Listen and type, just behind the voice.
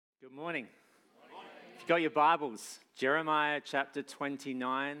Good morning. If you've got your Bibles, Jeremiah chapter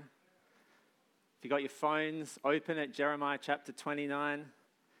 29. If you've got your phones, open at Jeremiah chapter 29. If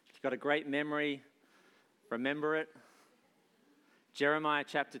you've got a great memory, remember it. Jeremiah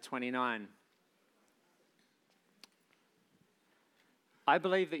chapter 29. I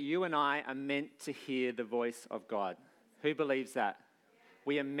believe that you and I are meant to hear the voice of God. Who believes that?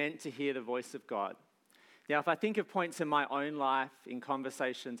 We are meant to hear the voice of God. Now, if I think of points in my own life, in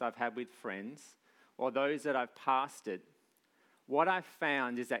conversations I've had with friends, or those that I've pastored, what I've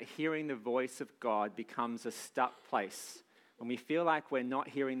found is that hearing the voice of God becomes a stuck place. When we feel like we're not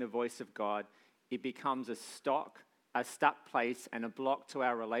hearing the voice of God, it becomes a stuck place and a block to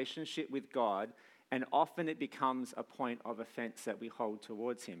our relationship with God, and often it becomes a point of offense that we hold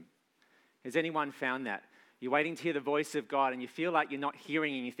towards Him. Has anyone found that? You're waiting to hear the voice of God and you feel like you're not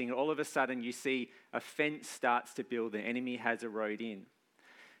hearing anything. And all of a sudden you see a fence starts to build. The enemy has a road in.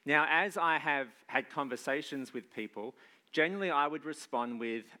 Now, as I have had conversations with people, generally I would respond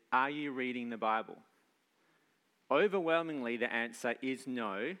with, are you reading the Bible? Overwhelmingly, the answer is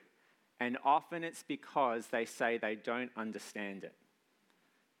no. And often it's because they say they don't understand it.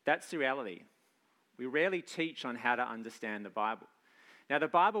 That's the reality. We rarely teach on how to understand the Bible. Now, the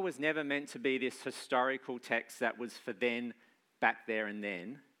Bible was never meant to be this historical text that was for then, back there and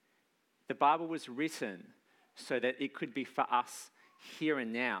then. The Bible was written so that it could be for us here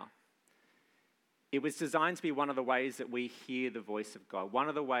and now. It was designed to be one of the ways that we hear the voice of God. One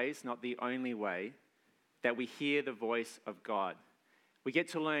of the ways, not the only way, that we hear the voice of God. We get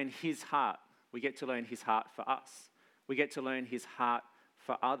to learn His heart. We get to learn His heart for us. We get to learn His heart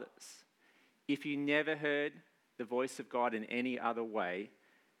for others. If you never heard the voice of God in any other way,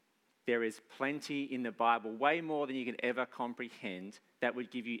 there is plenty in the Bible, way more than you can ever comprehend, that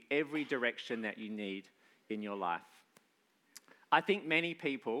would give you every direction that you need in your life. I think many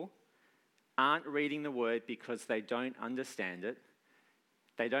people aren't reading the Word because they don't understand it,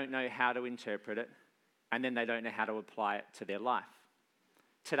 they don't know how to interpret it, and then they don't know how to apply it to their life.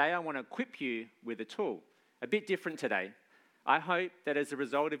 Today I want to equip you with a tool, a bit different today. I hope that as a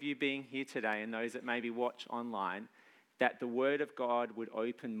result of you being here today and those that maybe watch online, that the Word of God would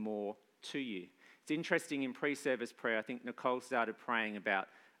open more to you. It's interesting, in pre-service prayer, I think Nicole started praying about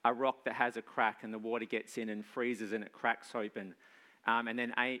a rock that has a crack and the water gets in and freezes and it cracks open. And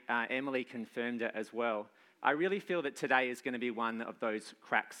then Emily confirmed it as well. I really feel that today is going to be one of those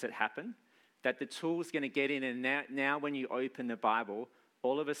cracks that happen, that the tool's going to get in, and now when you open the Bible,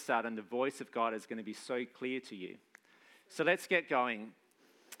 all of a sudden the voice of God is going to be so clear to you. So let's get going.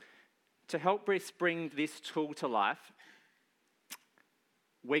 To help bring this tool to life,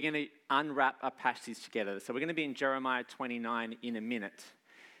 we're going to unwrap a passage together. So we're going to be in Jeremiah 29 in a minute.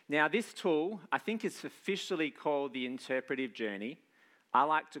 Now, this tool, I think, is officially called the interpretive journey. I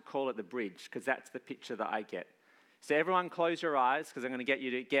like to call it the bridge because that's the picture that I get. So everyone close your eyes because I'm going to get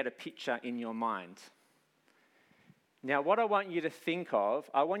you to get a picture in your mind. Now, what I want you to think of,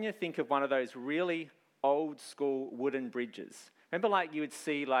 I want you to think of one of those really old school wooden bridges. Remember, like you would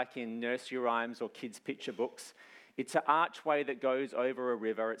see like in nursery rhymes or kids' picture books? It's an archway that goes over a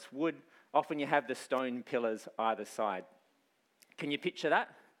river. It's wood. Often you have the stone pillars either side. Can you picture that?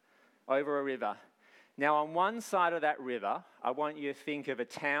 Over a river. Now, on one side of that river, I want you to think of a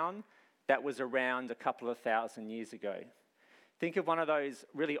town that was around a couple of thousand years ago. Think of one of those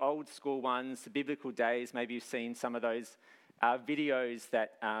really old school ones, the biblical days. Maybe you've seen some of those videos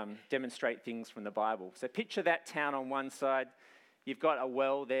that demonstrate things from the Bible. So picture that town on one side. You've got a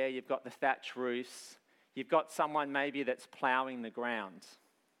well there. You've got the thatch roofs. You've got someone maybe that's ploughing the ground.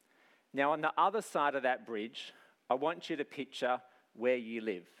 Now, on the other side of that bridge, I want you to picture where you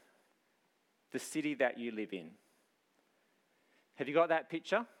live, the city that you live in. Have you got that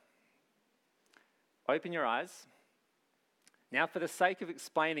picture? Open your eyes. Now, for the sake of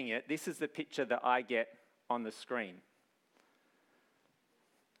explaining it, this is the picture that I get on the screen.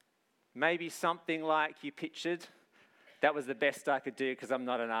 Maybe something like you pictured. That was the best I could do because I'm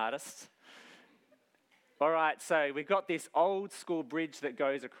not an artist. All right, so we've got this old school bridge that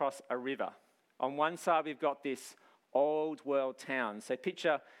goes across a river. On one side, we've got this old world town. So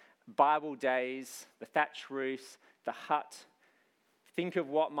picture Bible days, the thatch roofs, the hut. Think of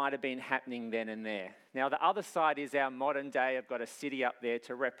what might have been happening then and there. Now, the other side is our modern day. I've got a city up there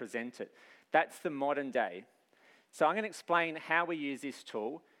to represent it. That's the modern day. So I'm going to explain how we use this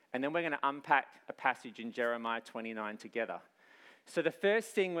tool, and then we're going to unpack a passage in Jeremiah 29 together. So the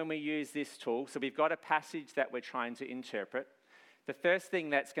first thing when we use this tool, so we've got a passage that we're trying to interpret. The first thing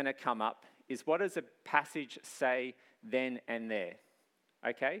that's going to come up is, what does a passage say then and there?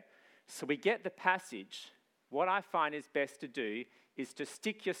 Okay? So we get the passage. What I find is best to do is to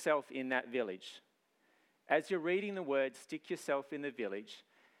stick yourself in that village. As you're reading the word, stick yourself in the village.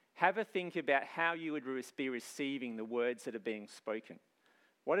 Have a think about how you would be receiving the words that are being spoken.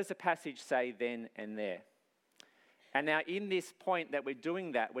 What does the passage say then and there? And now in this point that we're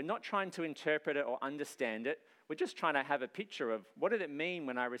doing that, we're not trying to interpret it or understand it. We're just trying to have a picture of what did it mean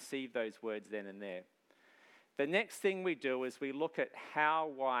when I received those words then and there. The next thing we do is we look at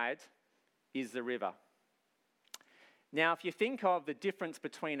how wide is the river. Now, if you think of the difference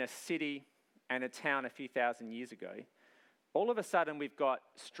between a city and a town a few thousand years ago, all of a sudden we've got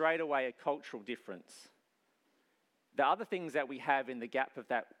straight away a cultural difference. The other things that we have in the gap of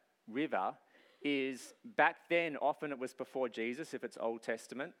that river is back then, often it was before Jesus, if it's Old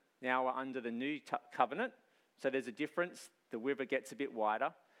Testament. Now we're under the New Covenant, so there's a difference. The river gets a bit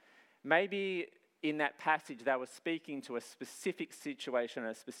wider. Maybe in that passage they were speaking to a specific situation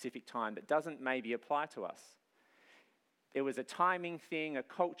at a specific time that doesn't maybe apply to us. It was a timing thing, a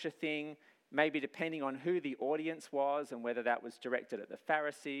culture thing, maybe depending on who the audience was and whether that was directed at the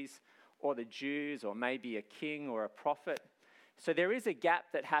Pharisees or the Jews or maybe a king or a prophet. So there is a gap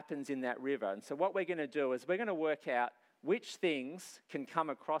that happens in that river. And so what we're going to do is we're going to work out which things can come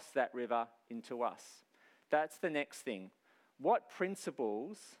across that river into us. That's the next thing. What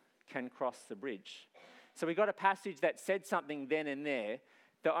principles can cross the bridge? So we got a passage that said something then and there.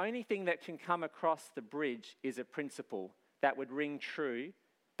 The only thing that can come across the bridge is a principle that would ring true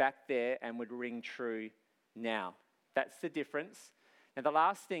back there and would ring true now. That's the difference. And the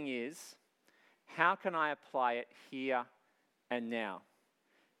last thing is, how can I apply it here and now?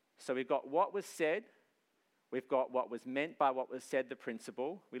 So we've got what was said, we've got what was meant by what was said, the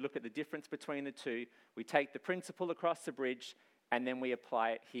principle. We look at the difference between the two. We take the principle across the bridge and then we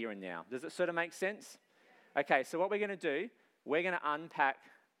apply it here and now. Does it sort of make sense? Okay, so what we're going to do, we're going to unpack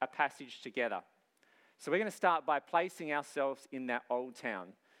a passage together. So we're going to start by placing ourselves in that old town.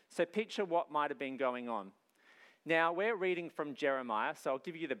 So picture what might have been going on. Now, we're reading from Jeremiah, so I'll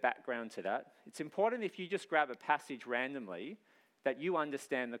give you the background to that. It's important if you just grab a passage randomly that you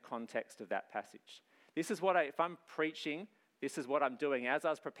understand the context of that passage. This is what if I'm preaching, this is what I'm doing. As I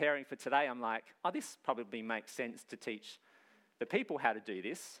was preparing for today, I'm like, this probably makes sense to teach the people how to do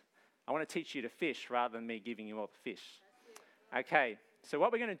this. I want to teach you to fish rather than me giving you all the fish. Okay, so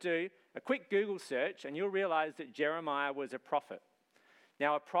what we're going to do, a quick Google search, and you'll realize that Jeremiah was a prophet.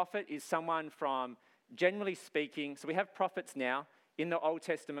 Now, a prophet is someone from, generally speaking, so we have prophets now. In the Old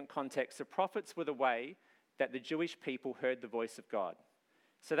Testament context, the prophets were the way that the Jewish people heard the voice of God.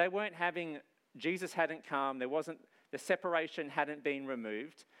 So they weren't Jesus hadn't come, the separation hadn't been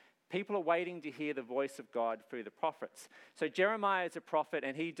removed. People are waiting to hear the voice of God through the prophets. So Jeremiah is a prophet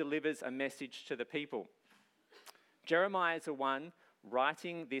and he delivers a message to the people. Jeremiah is the one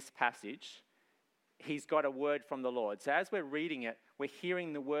writing this passage. He's got a word from the Lord. So as we're reading it, we're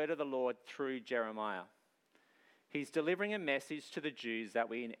hearing the word of the Lord through Jeremiah. He's delivering a message to the Jews that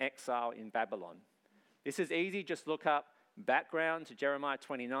were in exile in Babylon. This is easy. Just look up background to Jeremiah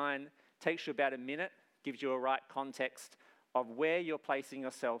 29. Takes you about a minute. Gives you a right context of where you're placing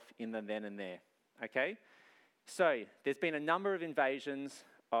yourself in the then and there. Okay? So there's been a number of invasions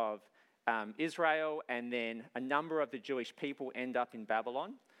of Israel, and then a number of the Jewish people end up in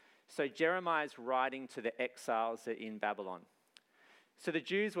Babylon. So Jeremiah's writing to the exiles that are in Babylon. So the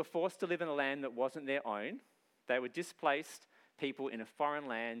Jews were forced to live in a land that wasn't their own. They were displaced people in a foreign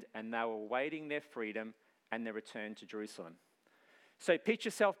land, and they were awaiting their freedom and their return to Jerusalem. So picture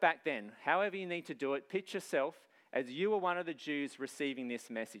yourself back then. However you need to do it, picture yourself as you were one of the Jews receiving this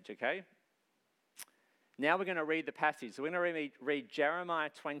message, okay? Now we're going to read the passage. So we're going to read Jeremiah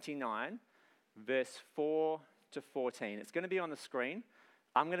 29, verse 4 to 14. It's going to be on the screen.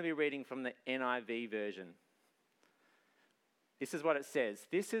 I'm going to be reading from the NIV version. This is what it says.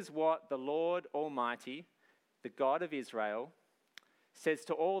 This is what the Lord Almighty, the God of Israel, says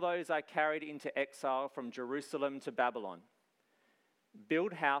to all those I carried into exile from Jerusalem to Babylon.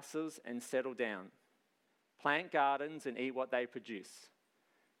 Build houses and settle down. Plant gardens and eat what they produce.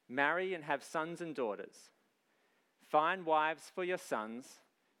 Marry and have sons and daughters. Find wives for your sons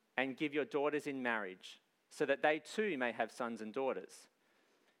and give your daughters in marriage, so that they too may have sons and daughters.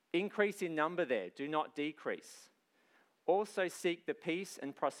 Increase in number there, do not decrease. Also seek the peace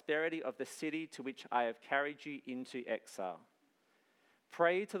and prosperity of the city to which I have carried you into exile.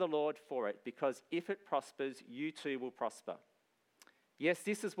 Pray to the Lord for it, because if it prospers, you too will prosper. Yes,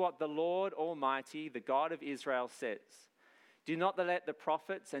 this is what the Lord Almighty, the God of Israel, says. Do not let the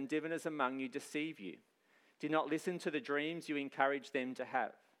prophets and diviners among you deceive you. Do not listen to the dreams you encourage them to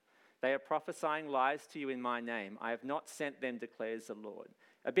have. They are prophesying lies to you in my name. I have not sent them, declares the Lord.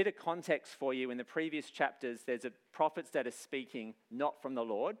 A bit of context for you, in the previous chapters, there's prophets that are speaking not from the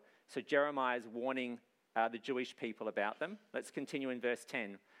Lord. So Jeremiah is warning the Jewish people about them. Let's continue in verse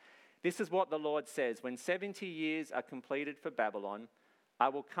 10. This is what the Lord says: when 70 years are completed for Babylon, I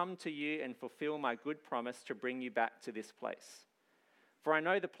will come to you and fulfill my good promise to bring you back to this place. For I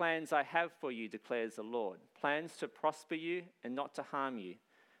know the plans I have for you, declares the Lord, plans to prosper you and not to harm you,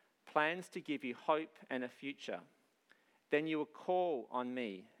 plans to give you hope and a future. Then you will call on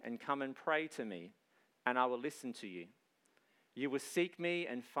me and come and pray to me, and I will listen to you. You will seek me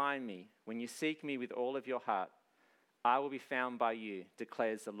and find me when you seek me with all of your heart. I will be found by you,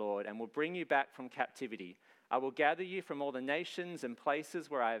 declares the Lord, and will bring you back from captivity. I will gather you from all the nations and places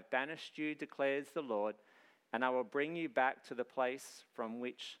where I have banished you, declares the Lord, and I will bring you back to the place from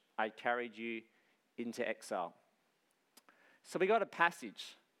which I carried you into exile. So we got a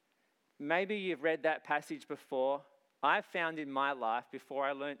passage. Maybe you've read that passage before. I've found in my life, before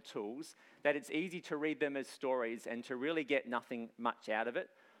I learnt tools, that it's easy to read them as stories and to really get nothing much out of it.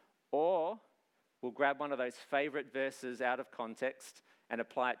 Or we'll grab one of those favorite verses out of context and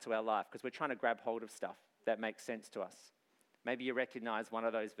apply it to our life because we're trying to grab hold of stuff that makes sense to us. Maybe you recognize one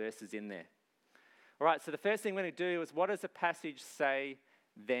of those verses in there. All right, so the first thing we're going to do is, what does the passage say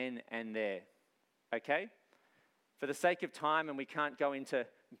then and there? Okay? For the sake of time, and we can't go into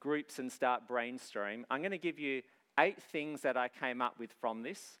groups and start brainstorming, I'm going to give you 8 things that I came up with from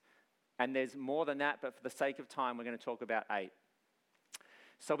this. And there's more than that, but for the sake of time, we're going to talk about 8.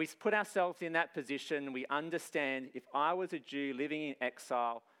 So we put ourselves in that position. We understand, if I was a Jew living in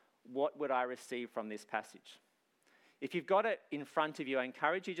exile, what would I receive from this passage? If you've got it in front of you, I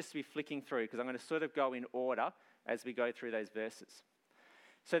encourage you just to be flicking through, because I'm going to sort of go in order as we go through those verses.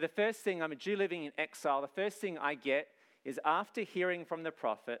 So the first thing, I'm a Jew living in exile. The first thing I get is, after hearing from the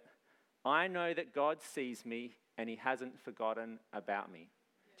prophet, I know that God sees me and he hasn't forgotten about me.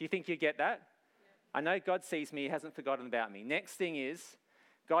 Do you think you get that? Yeah. I know God sees me, he hasn't forgotten about me. Next thing is,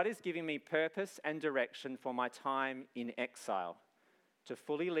 God is giving me purpose and direction for my time in exile. To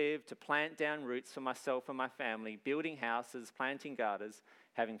fully live, to plant down roots for myself and my family, building houses, planting gardens,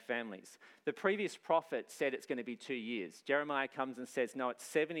 having families. The previous prophet said it's going to be 2 years. Jeremiah comes and says, no, it's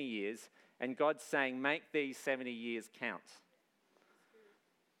 70 years. And God's saying, make these 70 years count.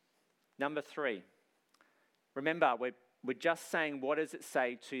 Number 3. Remember, we're just saying, what does it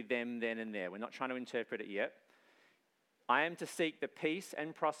say to them then and there? We're not trying to interpret it yet. I am to seek the peace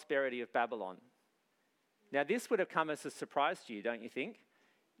and prosperity of Babylon. Now, this would have come as a surprise to you, don't you think?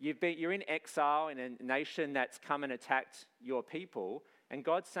 You're in exile in a nation that's come and attacked your people, and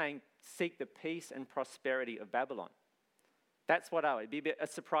God's saying, seek the peace and prosperity of Babylon. That's what it'd be a bit a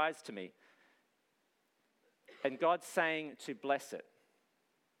surprise to me. And God's saying to bless it.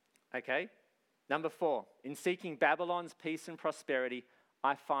 Okay? Number 4, in seeking Babylon's peace and prosperity,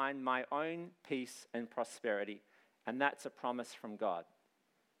 I find my own peace and prosperity, and that's a promise from God.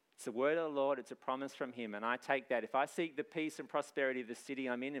 It's the word of the Lord, it's a promise from him, and I take that. If I seek the peace and prosperity of the city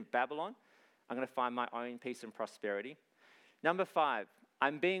I'm in Babylon, I'm going to find my own peace and prosperity. Number 5,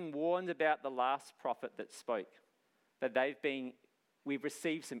 I'm being warned about the last prophet that spoke, that we've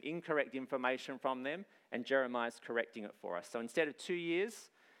received some incorrect information from them, and Jeremiah's correcting it for us. So instead of 2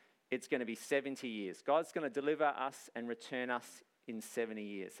 years, it's going to be 70 years. God's going to deliver us and return us in 70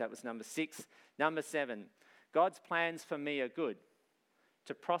 years. That was number 6. Number 7, God's plans for me are good,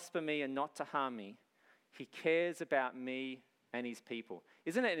 to prosper me and not to harm me. He cares about me and his people.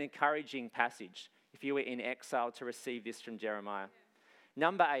 Isn't it an encouraging passage if you were in exile to receive this from Jeremiah? Yeah.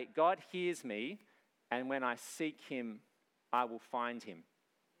 Number 8, God hears me, and when I seek him, I will find him.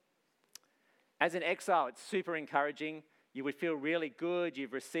 As an exile, it's super encouraging. You would feel really good.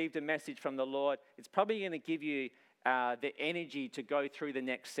 You've received a message from the Lord. It's probably going to give you the energy to go through the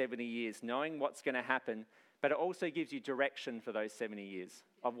next 70 years, knowing what's going to happen. But it also gives you direction for those 70 years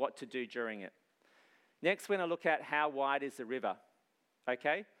of what to do during it. Next, we're going to look at how wide is the river.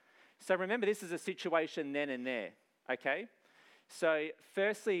 Okay? So remember, this is a situation then and there. Okay? So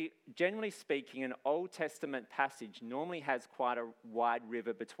firstly, generally speaking, an Old Testament passage normally has quite a wide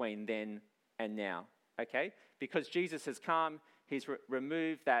river between then and now. Okay? Because Jesus has come, he's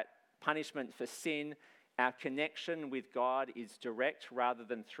removed that punishment for sin. Our connection with God is direct rather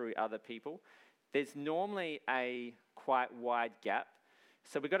than through other people. There's normally a quite wide gap.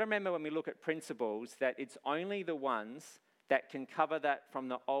 So we've got to remember when we look at principles that it's only the ones that can cover that from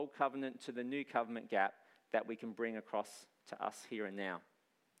the old covenant to the new covenant gap that we can bring across to us here and now.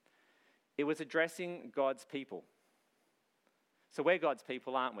 It was addressing God's people. So we're God's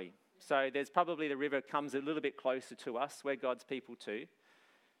people, aren't we? So there's probably the river comes a little bit closer to us. We're God's people too.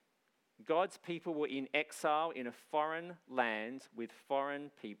 God's people were in exile in a foreign land with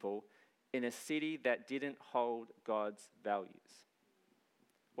foreign people in a city that didn't hold God's values.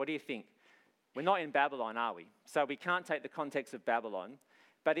 What do you think? We're not in Babylon, are we? So we can't take the context of Babylon.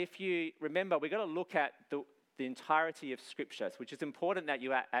 But if you remember, we've got to look at the entirety of Scripture, which is important that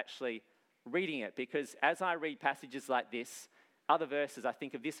you are actually reading it, because as I read passages like this, other verses, I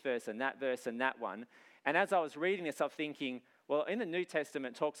think of this verse and that one. And as I was reading this, I'm thinking, well, in the New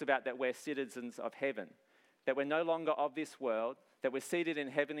Testament, it talks about that we're citizens of heaven, that we're no longer of this world, that we're seated in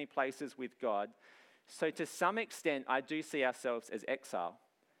heavenly places with God. So to some extent, I do see ourselves as exile.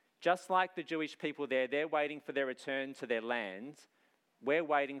 Just like the Jewish people there, they're waiting for their return to their land. We're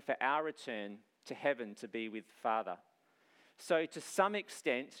waiting for our return to heaven to be with Father. So to some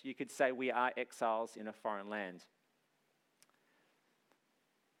extent, you could say we are exiles in a foreign land.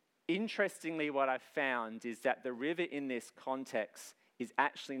 Interestingly, what I've found is that the river in this context is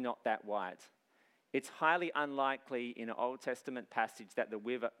actually not that wide. It's highly unlikely in an Old Testament passage that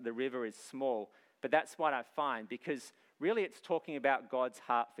the river is small, but that's what I find, because really it's talking about God's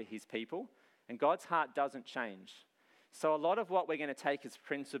heart for his people, and God's heart doesn't change. So a lot of what we're going to take as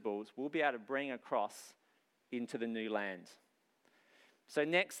principles, we'll be able to bring across into the new land. So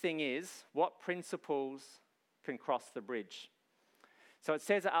next thing is, what principles can cross the bridge? So it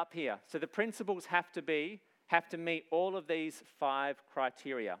says it up here. So the principles have to meet all of these 5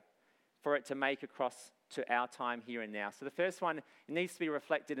 criteria for it to make across to our time here and now. So the first one, it needs to be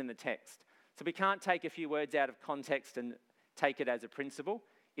reflected in the text. So we can't take a few words out of context and take it as a principle.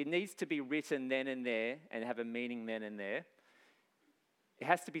 It needs to be written then and there and have a meaning then and there. It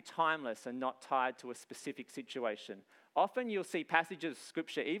has to be timeless and not tied to a specific situation. Often you'll see passages of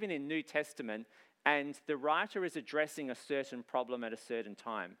Scripture, even in New Testament, and the writer is addressing a certain problem at a certain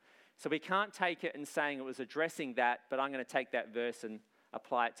time. So we can't take it and saying it was addressing that, but I'm going to take that verse and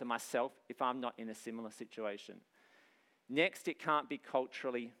apply it to myself if I'm not in a similar situation. Next, it can't be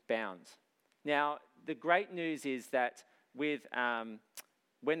culturally bound. Now, the great news is that with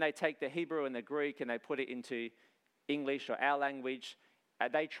when they take the Hebrew and the Greek and they put it into English or our language,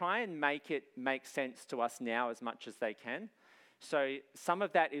 they try and make it make sense to us now as much as they can. So some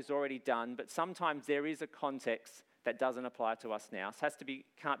of that is already done, but sometimes there is a context that doesn't apply to us now. So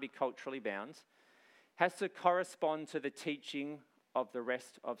can't be culturally bound. Has to correspond to the teaching of the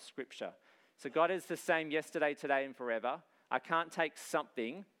rest of Scripture. So God is the same yesterday, today, and forever. I can't take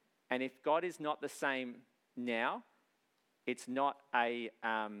something, and if God is not the same now, it's not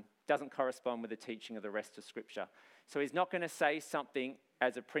doesn't correspond with the teaching of the rest of Scripture. So he's not going to say something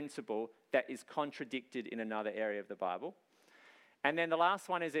as a principle that is contradicted in another area of the Bible. And then the last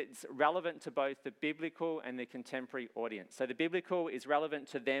one is it's relevant to both the biblical and the contemporary audience. So the biblical is relevant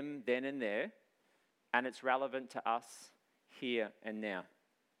to them then and there, and it's relevant to us here and now.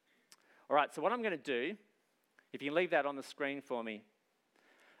 All right, so what I'm going to do, if you can leave that on the screen for me,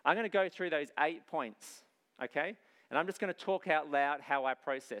 I'm going to go through those 8 points, okay? And I'm just going to talk out loud how I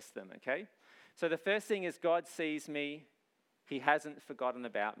process them, okay? So the first thing is God sees me. He hasn't forgotten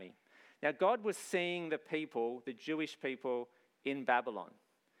about me. Now, God was seeing the people, the Jewish people, in Babylon.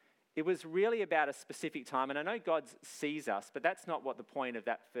 It was really about a specific time, and I know God sees us, but that's not what the point of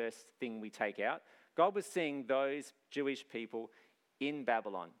that first thing we take out. God was seeing those Jewish people in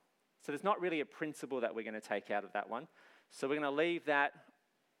Babylon. So there's not really a principle that we're going to take out of that one. So we're going to leave that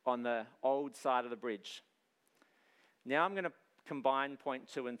on the old side of the bridge. Now I'm going to combine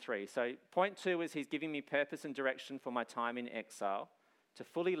point 2 and 3. So point 2 is he's giving me purpose and direction for my time in exile, to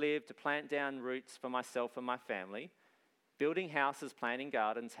fully live, to plant down roots for myself and my family, building houses, planting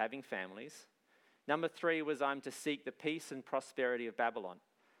gardens, having families. Number 3 was I'm to seek the peace and prosperity of Babylon.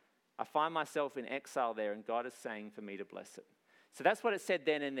 I find myself in exile there, and God is saying for me to bless it. So that's what it said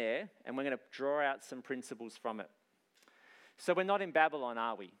then and there, and we're going to draw out some principles from it. So we're not in Babylon,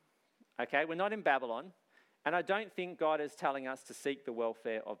 are we? Okay, we're not in Babylon, and I don't think God is telling us to seek the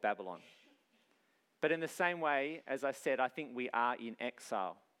welfare of Babylon. But in the same way, as I said, I think we are in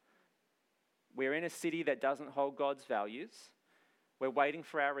exile. We're in a city that doesn't hold God's values. We're waiting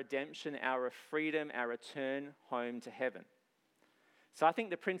for our redemption, our freedom, our return home to heaven. So I think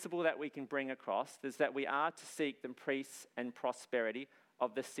the principle that we can bring across is that we are to seek the peace and prosperity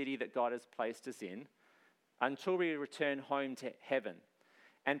of the city that God has placed us in until we return home to heaven.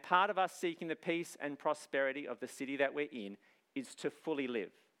 And part of us seeking the peace and prosperity of the city that we're in is to fully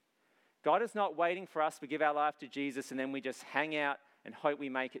live. God is not waiting for us to give our life to Jesus and then we just hang out and hope we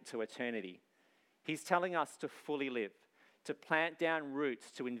make it to eternity. He's telling us to fully live, to plant down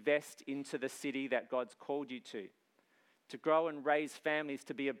roots, to invest into the city that God's called you to grow and raise families,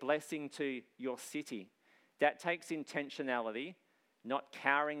 to be a blessing to your city. That takes intentionality, not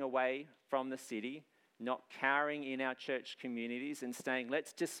cowering away from the city, not cowering in our church communities and saying,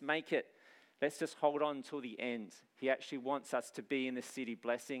 let's just hold on until the end. He actually wants us to be in the city,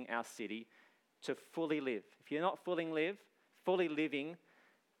 blessing our city, to fully live. If you're not fully living,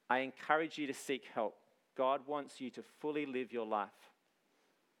 I encourage you to seek help. God wants you to fully live your life.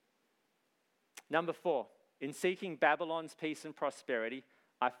 Number 4, in seeking Babylon's peace and prosperity,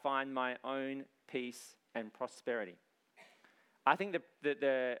 I find my own peace and prosperity. I think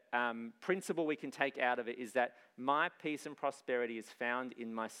the principle we can take out of it is that my peace and prosperity is found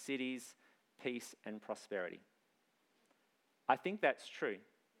in my city's peace and prosperity. I think that's true.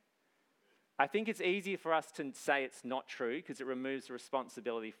 I think it's easy for us to say it's not true because it removes the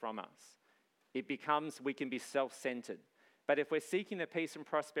responsibility from us. We can be self-centered. But if we're seeking the peace and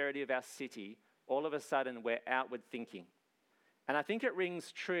prosperity of our city, all of a sudden we're outward thinking. And I think it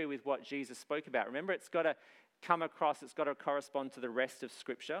rings true with what Jesus spoke about. Remember, it's got to come across, it's got to correspond to the rest of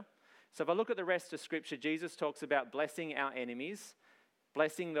Scripture. So if I look at the rest of Scripture, Jesus talks about blessing our enemies,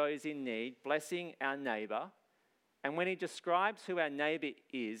 blessing those in need, blessing our neighbor. And when he describes who our neighbor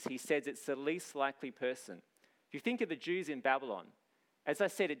is, he says it's the least likely person. If you think of the Jews in Babylon, as I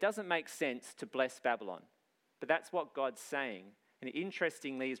said, it doesn't make sense to bless Babylon. But that's what God's saying. And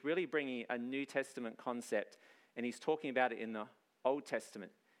interestingly, he's really bringing a New Testament concept, and he's talking about it in the Old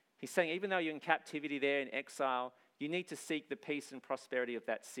Testament. He's saying even though you're in captivity there, in exile, you need to seek the peace and prosperity of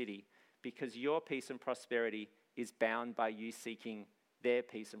that city because your peace and prosperity is bound by you seeking their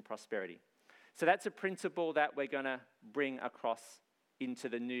peace and prosperity. So that's a principle that we're going to bring across into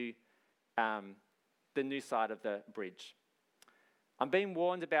the new side of the bridge. I'm being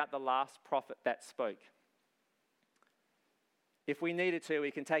warned about the last prophet that spoke. If we needed to,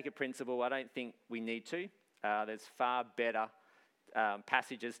 we can take a principle. I don't think we need to. There's far better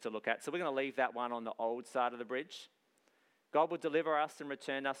passages to look at. So we're going to leave that one on the old side of the bridge. God will deliver us and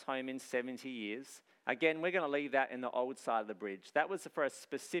return us home in 70 years. Again, we're going to leave that in the old side of the bridge. That was for a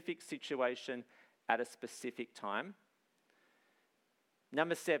specific situation at a specific time.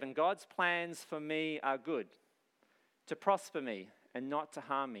 Number 7, God's plans for me are good, to prosper me and not to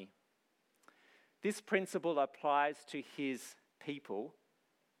harm me. This principle applies to his people,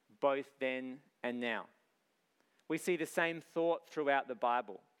 both then and now. We see the same thought throughout the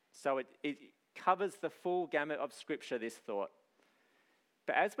Bible. So it covers the full gamut of Scripture, this thought.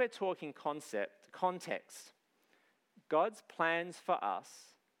 But as we're talking context, God's plans for us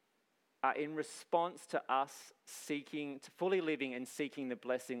are in response to us fully living and seeking the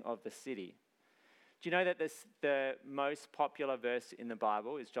blessing of the city. Do you know that the most popular verse in the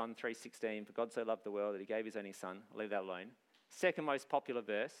Bible is John 3:16, for God so loved the world that he gave his only son. I'll leave that alone. Second most popular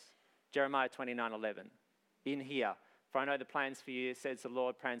verse, Jeremiah 29:11. In here, for I know the plans for you, says the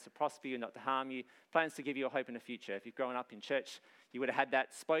Lord, plans to prosper you, not to harm you, plans to give you a hope and a future. If you've grown up in church, you would have had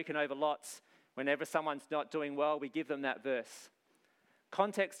that spoken over lots. Whenever someone's not doing well, we give them that verse.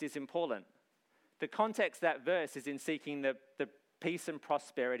 Context is important. The context of that verse is in seeking the peace and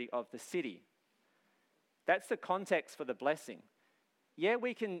prosperity of the city. That's the context for the blessing. Yeah,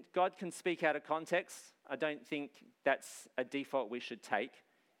 God can speak out of context. I don't think that's a default we should take.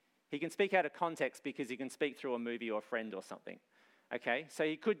 He can speak out of context because he can speak through a movie or a friend or something. Okay, so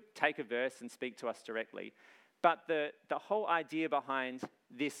he could take a verse and speak to us directly. But the whole idea behind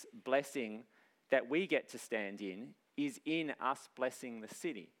this blessing that we get to stand in is in us blessing the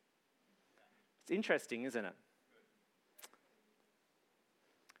city. It's interesting, isn't it?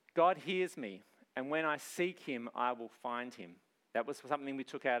 God hears me, and when I seek him, I will find him. That was something we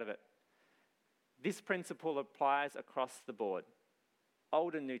took out of it. This principle applies across the board,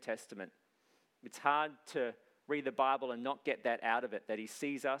 Old and New Testament. It's hard to read the Bible and not get that out of it, that he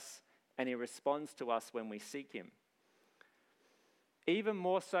sees us and he responds to us when we seek him. Even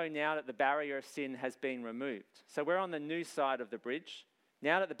more so now that the barrier of sin has been removed. So we're on the new side of the bridge.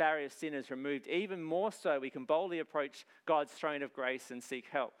 Now that the barrier of sin is removed, even more so we can boldly approach God's throne of grace and seek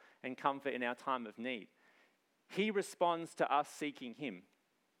help and comfort in our time of need. He responds to us seeking him.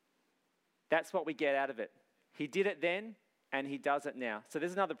 That's what we get out of it. He did it then, and he does it now. So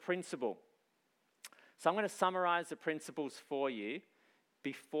there's another principle. So I'm going to summarize the principles for you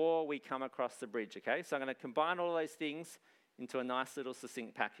before we come across the bridge, okay? So I'm going to combine all those things into a nice little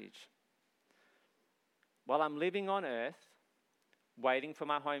succinct package. While I'm living on earth, waiting for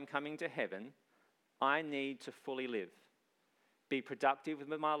my homecoming to heaven, I need to fully live, be productive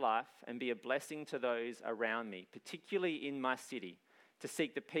with my life, and be a blessing to those around me, particularly in my city, to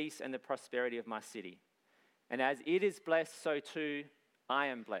seek the peace and the prosperity of my city. And as it is blessed, so too I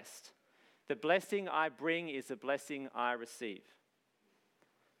am blessed. The blessing I bring is the blessing I receive.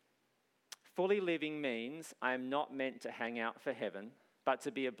 Fully living means I am not meant to hang out for heaven, but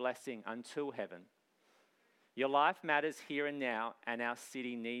to be a blessing until heaven. Your life matters here and now, and our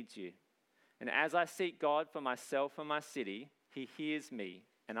city needs you. And as I seek God for myself and my city, he hears me,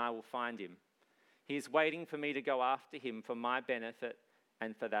 and I will find him. He is waiting for me to go after him for my benefit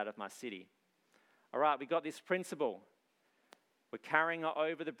and for that of my city. All right, we got this principle. We're carrying it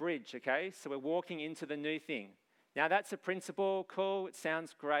over the bridge, okay? So we're walking into the new thing. Now that's a principle, cool, it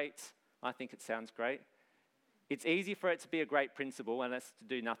sounds great. I think it sounds great. It's easy for it to be a great principle and us to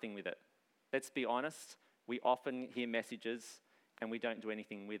do nothing with it. Let's be honest, we often hear messages and we don't do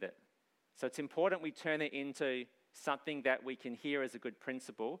anything with it. So it's important we turn it into something that we can hear as a good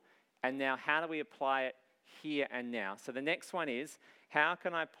principle. And now, how do we apply it here and now? So the next one is, how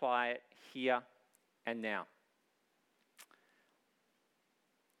can I apply it here and now?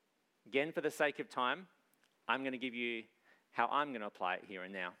 Again, for the sake of time, I'm going to give you how I'm going to apply it here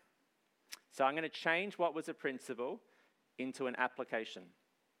and now. So I'm going to change what was a principle into an application.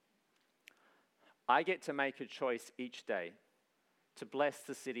 I get to make a choice each day to bless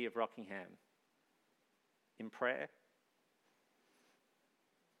the city of Rockingham in prayer,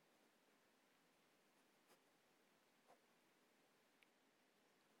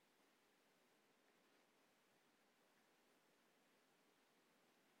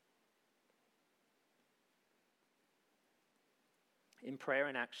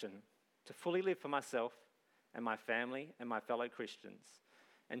 and action, to fully live for myself and my family and my fellow Christians,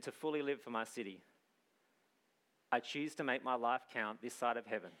 and to fully live for my city. I choose to make my life count this side of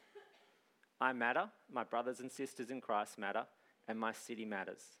heaven. I matter, my brothers and sisters in Christ matter, and my city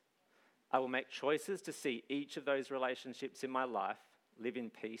matters. I will make choices to see each of those relationships in my life live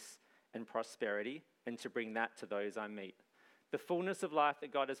in peace and prosperity, and to bring that to those I meet. The fullness of life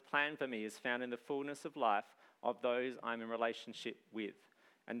that God has planned for me is found in the fullness of life of those I'm in relationship with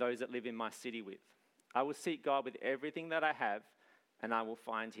and those that live in my city with. I will seek God with everything that I have, and I will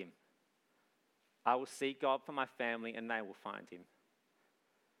find him. I will seek God for my family, and they will find him.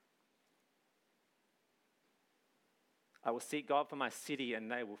 I will seek God for my city,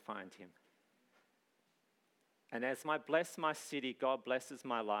 and they will find him. And as I bless my city, God blesses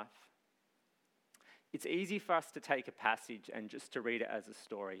my life. It's easy for us to take a passage and just to read it as a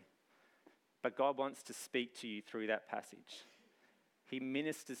story. But God wants to speak to you through that passage. He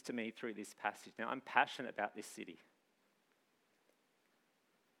ministers to me through this passage. Now, I'm passionate about this city.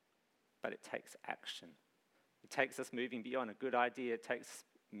 But it takes action. It takes us moving beyond a good idea. It takes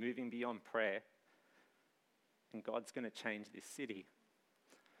moving beyond prayer. And God's going to change this city.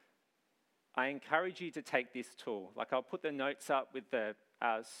 I encourage you to take this tool. Like, I'll put the notes up with the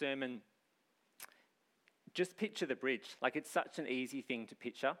sermon. Just picture the bridge. Like, it's such an easy thing to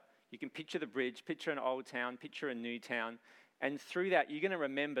picture. You can picture the bridge, picture an old town, picture a new town. And through that, you're going to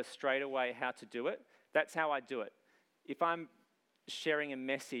remember straight away how to do it. That's how I do it. If I'm sharing a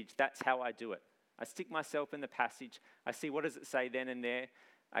message, that's how I do it. I stick myself in the passage. I see what does it say then and there.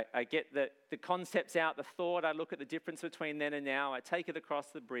 I get the concepts out, the thought. I look at the difference between then and now. I take it across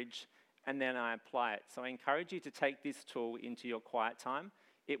the bridge, and then I apply it. So I encourage you to take this tool into your quiet time.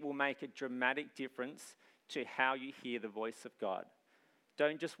 It will make a dramatic difference to how you hear the voice of God.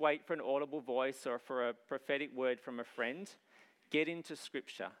 Don't just wait for an audible voice or for a prophetic word from a friend. Get into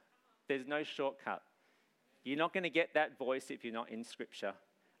Scripture. There's no shortcut. You're not going to get that voice if you're not in Scripture.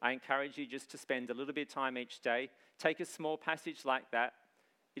 I encourage you just to spend a little bit of time each day. Take a small passage like that.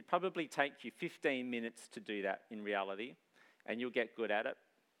 It'd probably take you 15 minutes to do that in reality, and you'll get good at it.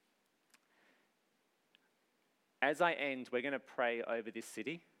 As I end, we're going to pray over this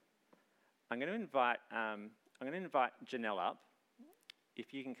city. I'm going to invite Janelle up.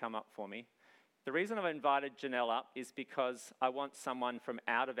 If you can come up for me. The reason I've invited Janelle up is because I want someone from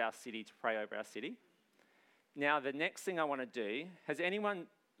out of our city to pray over our city. Now, the next thing I want to do, has anyone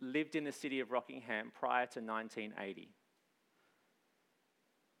lived in the city of Rockingham prior to 1980?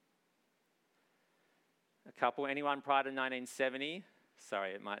 A couple. Anyone prior to 1970?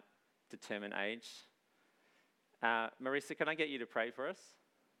 Sorry, it might determine age. Marissa, can I get you to pray for us?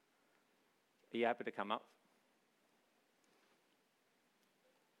 Are you happy to come up?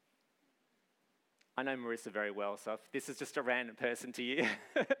 I know Marissa very well, so if this is just a random person to you,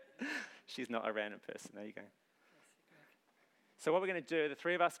 she's not a random person. There you go. So what we're going to do, the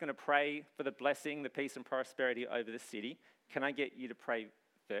three of us are going to pray for the blessing, the peace and prosperity over the city. Can I get you to pray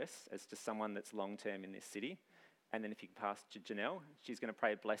first as to someone that's long-term in this city? And then if you can pass to Janelle, she's going to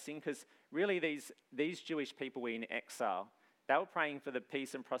pray a blessing. Because really these Jewish people were in exile. They were praying for the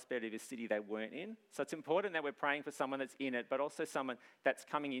peace and prosperity of the city they weren't in. So it's important that we're praying for someone that's in it, but also someone that's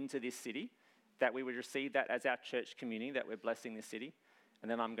coming into this city, that we would receive that as our church community, that we're blessing this city.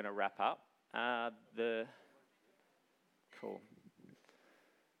 And then I'm going to wrap up. Cool.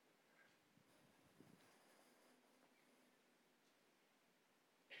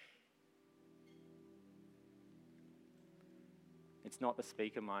 It's not the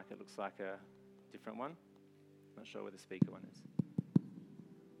speaker mic. It looks like a different one. Not sure where the speaker one is.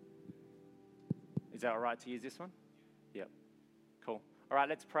 Is that all right to use this one? Yep. Cool. All right,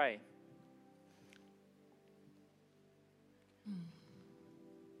 let's pray.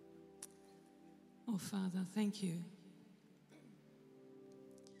 Oh, Father, thank you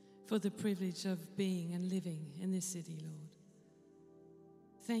for the privilege of being and living in this city, Lord.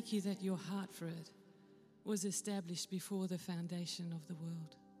 Thank you that your heart for it was established before the foundation of the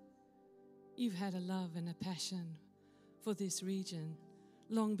world. You've had a love and a passion for this region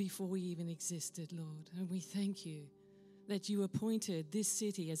long before we even existed, Lord. And we thank you that you appointed this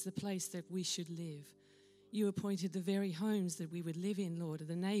city as the place that we should live. You appointed the very homes that we would live in, Lord, and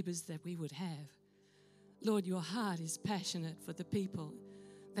the neighbours that we would have. Lord, your heart is passionate for the people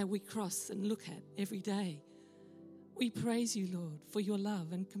that we cross and look at every day. We praise you, Lord, for your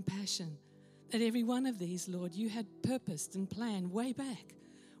love and compassion, that every one of these, Lord, you had purposed and planned way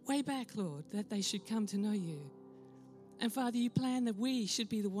back, Lord, that they should come to know you. And Father, you planned that we should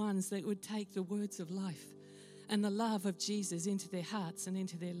be the ones that would take the words of life and the love of Jesus into their hearts and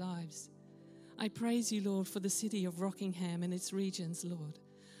into their lives. I praise you, Lord, for the city of Rockingham and its regions, Lord.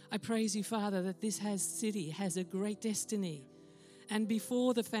 I praise you, Father, that this city has a great destiny. And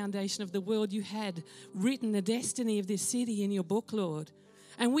before the foundation of the world, you had written the destiny of this city in your book, Lord.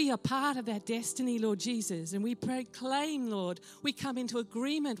 And we are part of that destiny, Lord Jesus. And we proclaim, Lord, we come into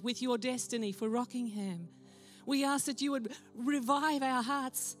agreement with your destiny for Rockingham. We ask that you would revive our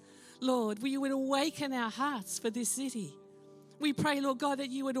hearts, Lord. You would awaken our hearts for this city. We pray, Lord God,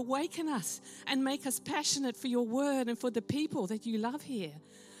 that you would awaken us and make us passionate for your word and for the people that you love here.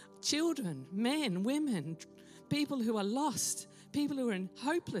 Children, men, women, people who are lost, people who are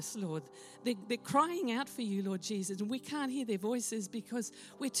hopeless, Lord. They're crying out for you, Lord Jesus, and we can't hear their voices because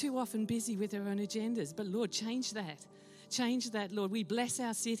we're too often busy with our own agendas. But Lord, change that. Change that, Lord. We bless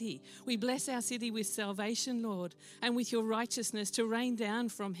our city. We bless our city with salvation, Lord, and with your righteousness to rain down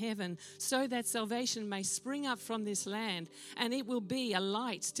from heaven so that salvation may spring up from this land and it will be a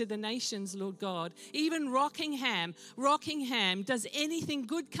light to the nations, Lord God. Even Rockingham, does anything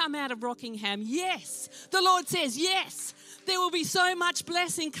good come out of Rockingham? Yes. The Lord says yes. There will be so much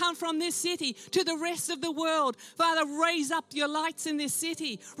blessing come from this city to the rest of the world. Father, raise up your lights in this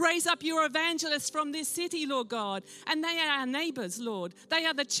city. Raise up your evangelists from this city, Lord God. And they are our neighbours, Lord. They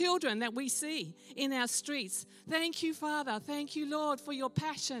are the children that we see in our streets. Thank you, Father. Thank you, Lord, for your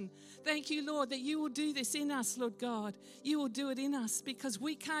passion. Thank you, Lord, that you will do this in us, Lord God. You will do it in us because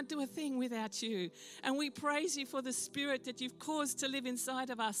we can't do a thing without you. And we praise you for the Spirit that you've caused to live inside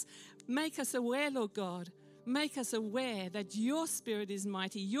of us. Make us aware, Lord God. Make us aware that your Spirit is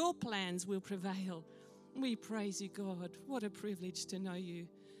mighty. Your plans will prevail. We praise you, God. What a privilege to know you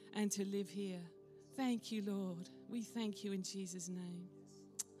and to live here. Thank you, Lord. We thank you in Jesus' name.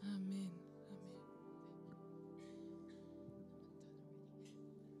 Amen.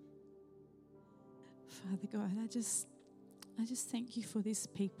 Father God, I just thank you for this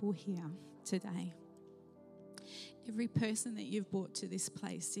people here today. Every person that you've brought to this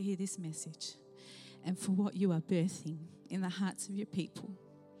place to hear this message, and for what you are birthing in the hearts of your people.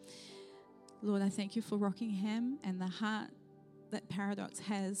 Lord, I thank you for Rockingham and the heart that Paradox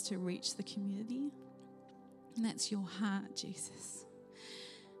has to reach the community. And that's your heart, Jesus.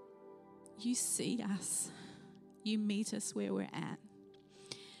 You see us. You meet us where we're at.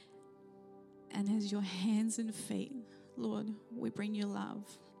 And as your hands and feet, Lord, we bring you love.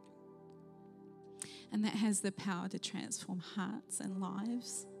 And that has the power to transform hearts and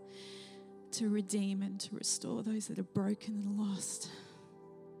lives, to redeem and to restore those that are broken and lost.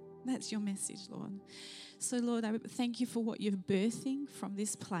 That's your message, Lord. So, Lord, I thank you for what you're birthing from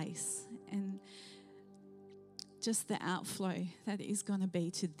this place and just the outflow that is going to be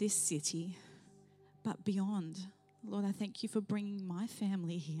to this city, but beyond. Lord, I thank you for bringing my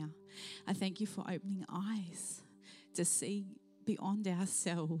family here. I thank you for opening eyes to see beyond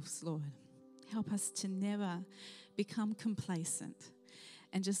ourselves, Lord. Help us to never become complacent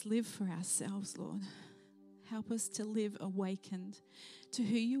and just live for ourselves, Lord. Help us to live awakened to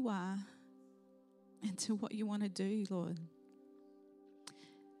who you are and to what you want to do, Lord.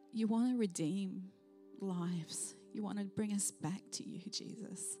 You want to redeem lives. You want to bring us back to you,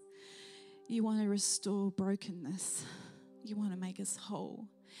 Jesus. You want to restore brokenness. You want to make us whole,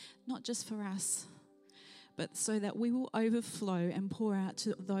 not just for us, but so that we will overflow and pour out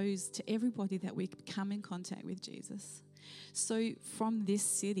to everybody that we come in contact with, Jesus. So from this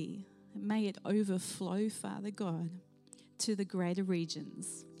city, May it overflow, Father God, to the greater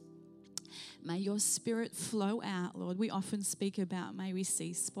regions. May your spirit flow out, Lord. We often speak about, may we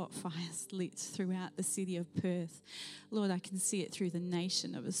see spot fires lit throughout the city of Perth. Lord, I can see it through the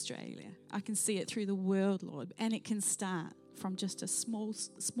nation of Australia. I can see it through the world, Lord. And it can start from just a small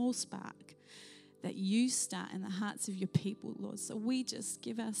spark that you start in the hearts of your people, Lord. So we just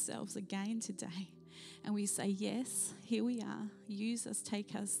give ourselves again today. And we say, yes, here we are. Use us,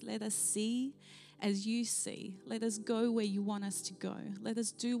 take us. Let us see as you see. Let us go where you want us to go. Let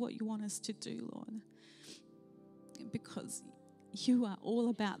us do what you want us to do, Lord. Because you are all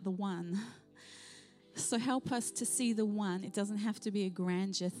about the one. So help us to see the one. It doesn't have to be a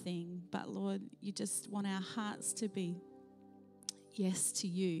grandeur thing, but Lord, you just want our hearts to be yes to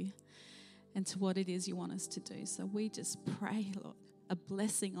you and to what it is you want us to do. So we just pray, Lord, a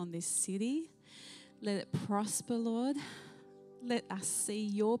blessing on this city. Let it prosper, Lord. Let us see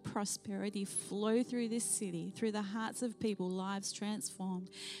your prosperity flow through this city, through the hearts of people, lives transformed,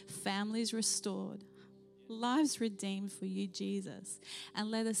 families restored, lives redeemed for you, Jesus.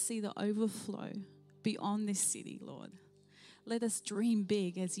 And let us see the overflow beyond this city, Lord. Let us dream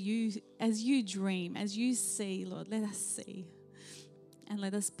big as you dream, as you see, Lord. Let us see. And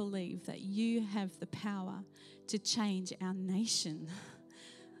let us believe that you have the power to change our nation,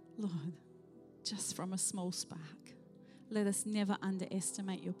 Lord, just from a small spark. Let us never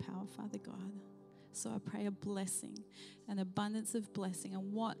underestimate your power, Father God. So I pray a blessing, an abundance of blessing,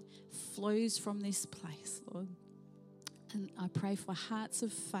 and what flows from this place, Lord. And I pray for hearts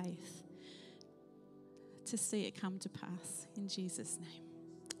of faith to see it come to pass. In Jesus' name,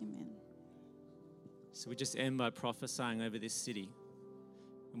 amen. So we just end by prophesying over this city.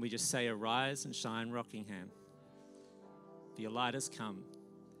 And we just say, arise and shine, Rockingham. For your light has come.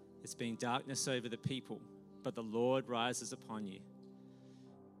 It's been darkness over the people, but the Lord rises upon you.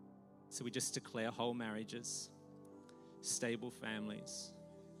 So we just declare whole marriages, stable families,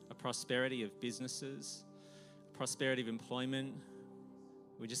 a prosperity of businesses, a prosperity of employment.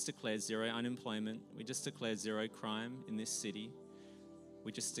 We just declare zero unemployment. We just declare zero crime in this city.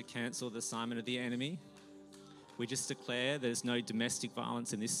 We just to cancel the assignment of the enemy. We just declare there's no domestic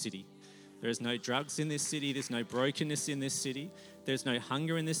violence in this city. There is no drugs in this city. There's no brokenness in this city. There's no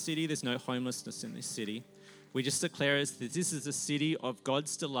hunger in this city. There's no homelessness in this city. We just declare that this is a city of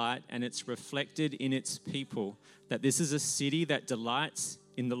God's delight, and it's reflected in its people, that this is a city that delights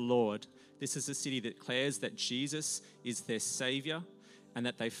in the Lord. This is a city that declares that Jesus is their Savior and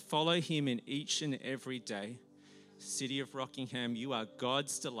that they follow him in each and every day. City of Rockingham, you are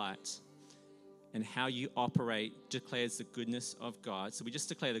God's delight, and how you operate declares the goodness of God. So we just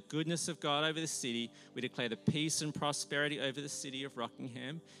declare the goodness of God over the city. We declare the peace and prosperity over the city of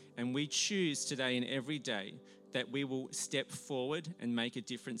Rockingham. And we choose today and every day that we will step forward and make a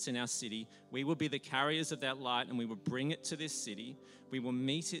difference in our city. We will be the carriers of that light, and we will bring it to this city. We will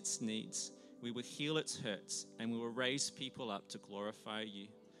meet its needs. We will heal its hurts, and we will raise people up to glorify you.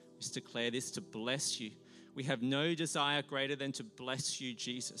 We just declare this to bless you. We have no desire greater than to bless you,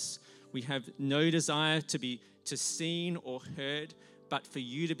 Jesus. We have no desire to be seen or heard, but for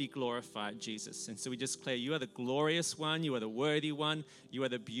you to be glorified, Jesus. And so we just declare you are the glorious one, you are the worthy one, you are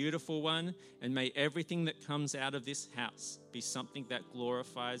the beautiful one, and may everything that comes out of this house be something that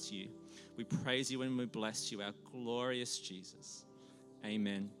glorifies you. We praise you and we bless you, our glorious Jesus.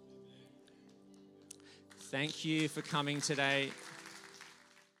 Amen. Thank you for coming today.